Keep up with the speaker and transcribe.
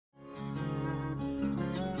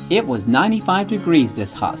It was 95 degrees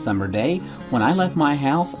this hot summer day when I left my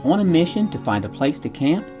house on a mission to find a place to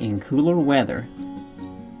camp in cooler weather.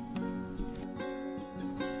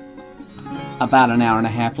 About an hour and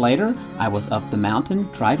a half later, I was up the mountain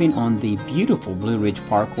driving on the beautiful Blue Ridge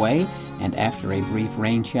Parkway, and after a brief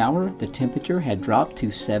rain shower, the temperature had dropped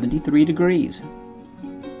to 73 degrees.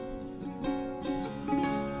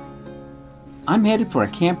 I'm headed for a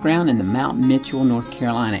campground in the Mount Mitchell, North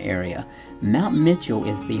Carolina area. Mount Mitchell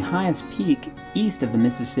is the highest peak east of the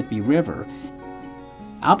Mississippi River.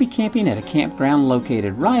 I'll be camping at a campground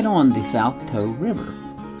located right on the South Toe River.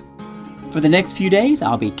 For the next few days,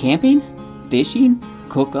 I'll be camping, fishing,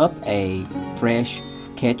 cook up a fresh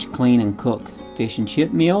catch, clean, and cook fish and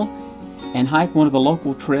chip meal, and hike one of the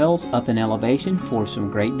local trails up in elevation for some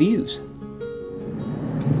great views.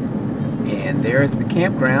 And there's the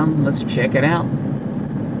campground. Let's check it out.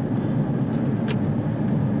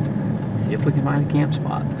 See if we can find a camp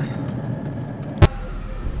spot.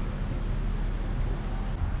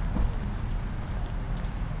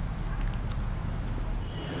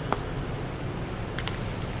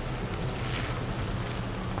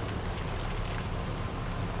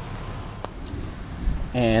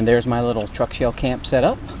 And there's my little truck shell camp set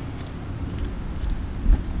up.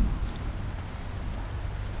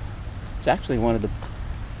 It's actually one of the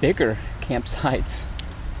bigger campsites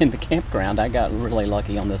in the campground. I got really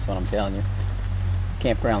lucky on this one, I'm telling you.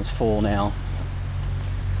 Campground's full now,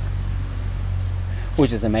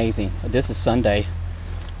 which is amazing. This is Sunday,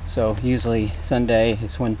 so usually Sunday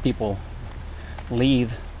is when people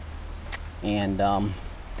leave and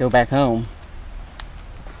go back home.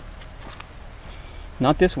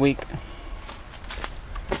 Not this week.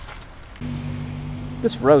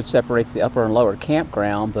 This road separates the upper and lower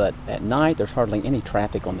campground, but at night there's hardly any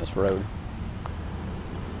traffic on this road.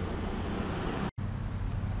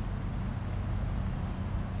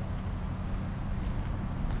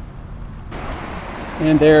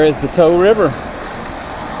 And there is the Toe River.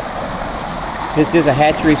 This is a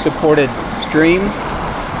hatchery supported stream.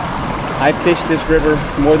 I fished this river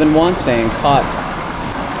more than once and caught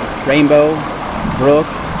rainbow, brook,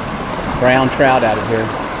 brown trout out of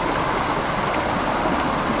here.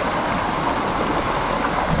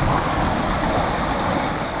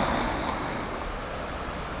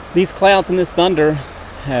 These clouds and this thunder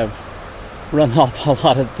have run off a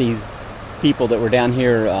lot of these people that were down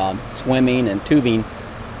here swimming and tubing.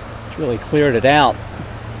 It's really cleared it out.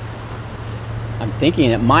 I'm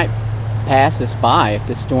thinking it might pass us by. If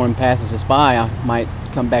this storm passes us by, I might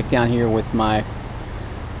come back down here with my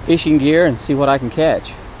fishing gear and see what I can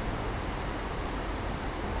catch.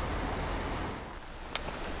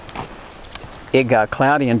 It got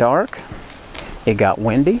cloudy and dark. It got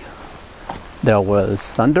windy. There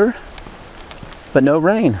was thunder, but no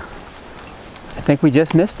rain. I think we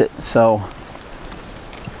just missed it. So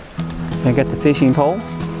I got the fishing pole,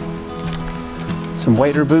 some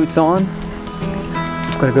wader boots on.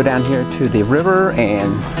 I'm gonna go down here to the river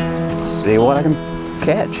and see what I can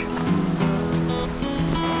catch.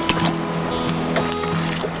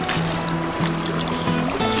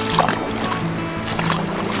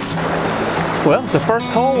 Well, the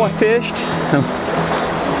first hole I fished.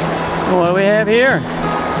 What do we have here?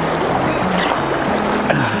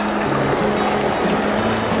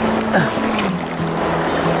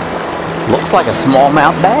 Looks like a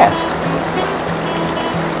smallmouth bass.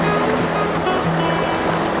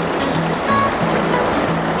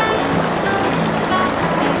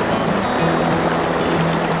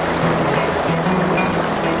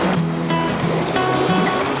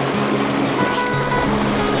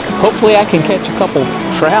 Hopefully I can catch a couple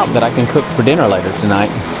trout that I can cook for dinner later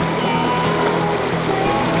tonight.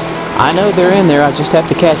 I know they're in there, I just have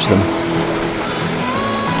to catch them.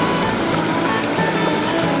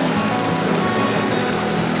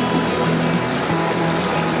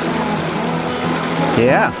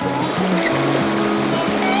 Yeah.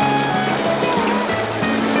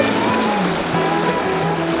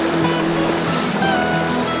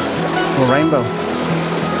 Little rainbow.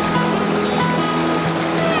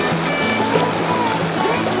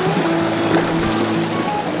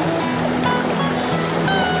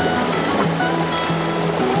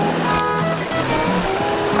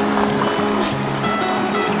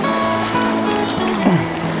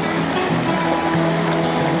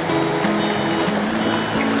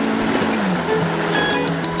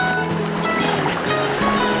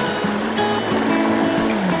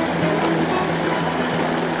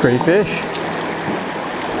 Pretty fish.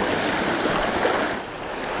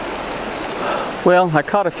 Well, I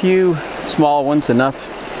caught a few small ones, enough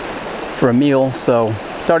for a meal, so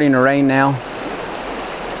it's starting to rain now.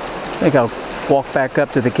 I think I'll walk back up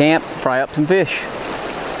to the camp, fry up some fish.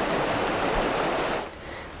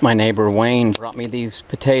 My neighbor Wayne brought me these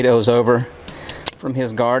potatoes over from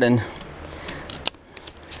his garden.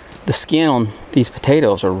 The skin on these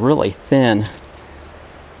potatoes are really thin,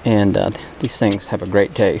 and these things have a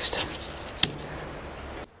great taste.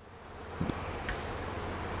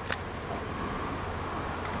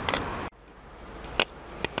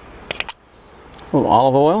 A little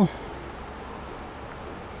olive oil.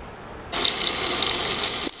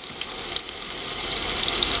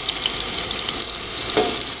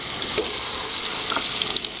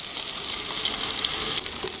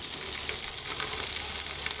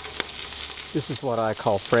 This is what I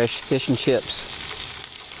call fresh fish and chips.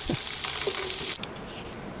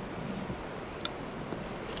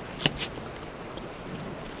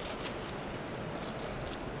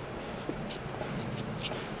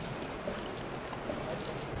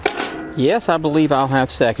 Yes, I believe I'll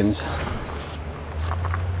have seconds.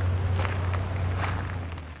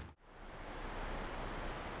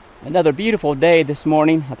 Another beautiful day this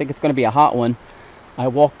morning. I think it's going to be a hot one. I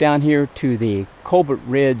walked down here to the Colbert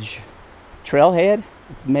Ridge trailhead.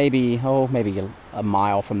 It's maybe a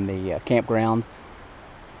mile from the campground.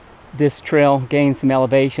 This trail gained some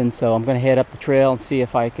elevation, so I'm going to head up the trail and see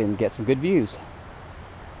if I can get some good views.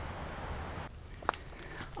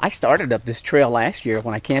 I started up this trail last year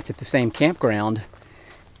when I camped at the same campground,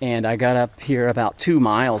 and I got up here about 2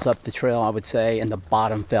 miles up the trail, I would say, and the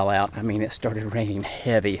bottom fell out. I mean, it started raining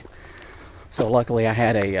heavy. So luckily I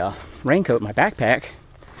had a raincoat in my backpack.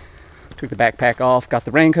 Took the backpack off, got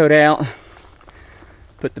the raincoat out,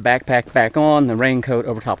 put the backpack back on, the raincoat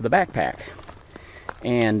over top of the backpack.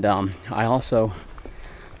 And I also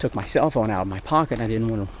took my cell phone out of my pocket. I didn't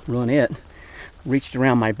want to ruin it. Reached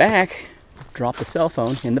around my back, dropped the cell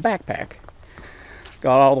phone in the backpack.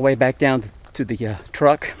 Got all the way back down to the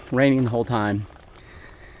truck, raining the whole time.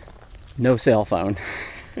 No cell phone.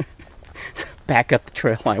 So back up the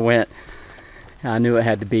trail I went. I knew it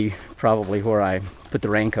had to be probably where I put the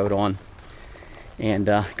raincoat on. And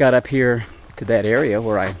got up here to that area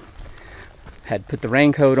where I had put the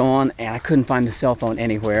raincoat on, and I couldn't find the cell phone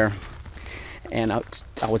anywhere. And I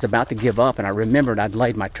was about to give up, and I remembered I'd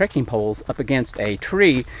laid my trekking poles up against a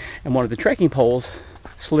tree, and one of the trekking poles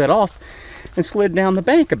slid off and slid down the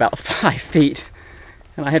bank about 5 feet.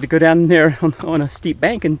 And I had to go down there on a steep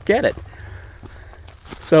bank and get it.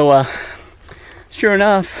 So sure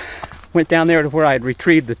enough, went down there to where I had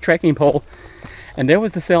retrieved the trekking pole, and there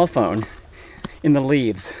was the cell phone in the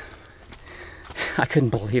leaves. I couldn't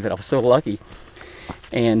believe it. I was so lucky.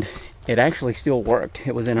 And it actually still worked.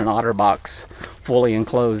 It was in an OtterBox fully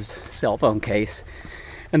enclosed cell phone case,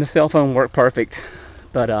 and the cell phone worked perfect.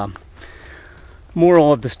 But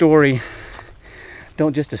moral of the story,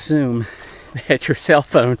 don't just assume that your cell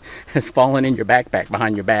phone has fallen in your backpack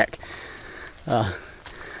behind your back. I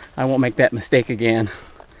won't make that mistake again.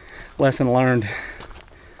 Lesson learned.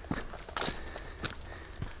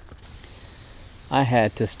 I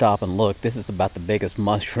had to stop and look. This is about the biggest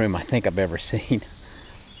mushroom I think I've ever seen.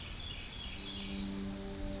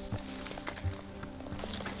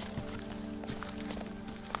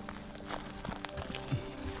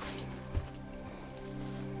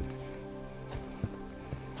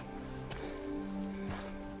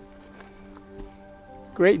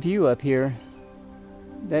 Great view up here.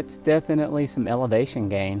 That's definitely some elevation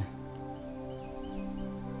gain.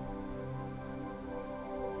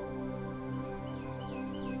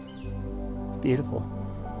 It's beautiful.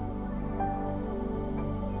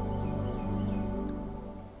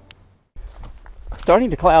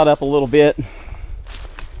 Starting to cloud up a little bit.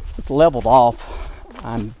 It's leveled off.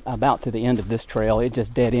 I'm about to the end of this trail. It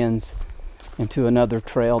just dead ends into another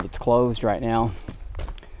trail that's closed right now.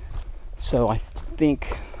 So I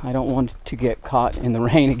think I don't want to get caught in the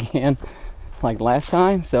rain again like last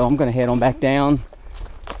time, so I'm gonna head on back down,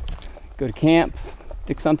 go to camp,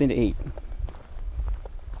 fix something to eat.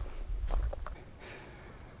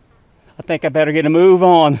 I think I better get a move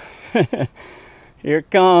on. Here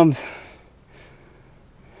it comes.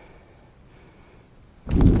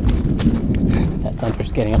 That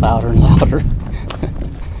thunder's getting louder and louder.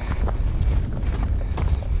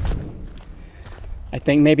 I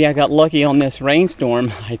think maybe I got lucky on this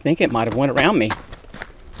rainstorm. I think it might have went around me.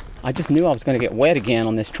 I just knew I was going to get wet again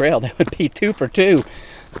on this trail. That would be 2 for 2.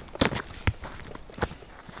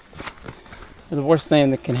 The worst thing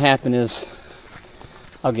that can happen is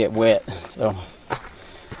I'll get wet, so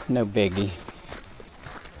no biggie.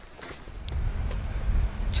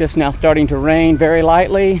 It's just now starting to rain very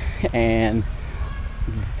lightly, and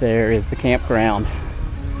there is the campground.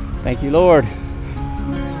 Thank you, Lord.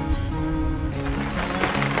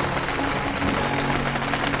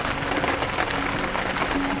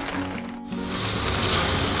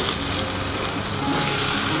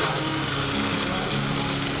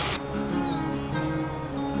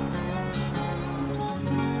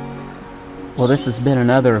 Well, this has been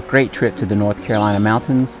another great trip to the North Carolina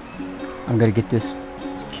mountains. I'm going to get this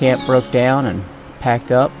camp broke down and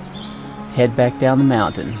packed up, head back down the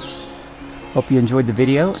mountain. Hope you enjoyed the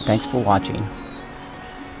video. Thanks for watching.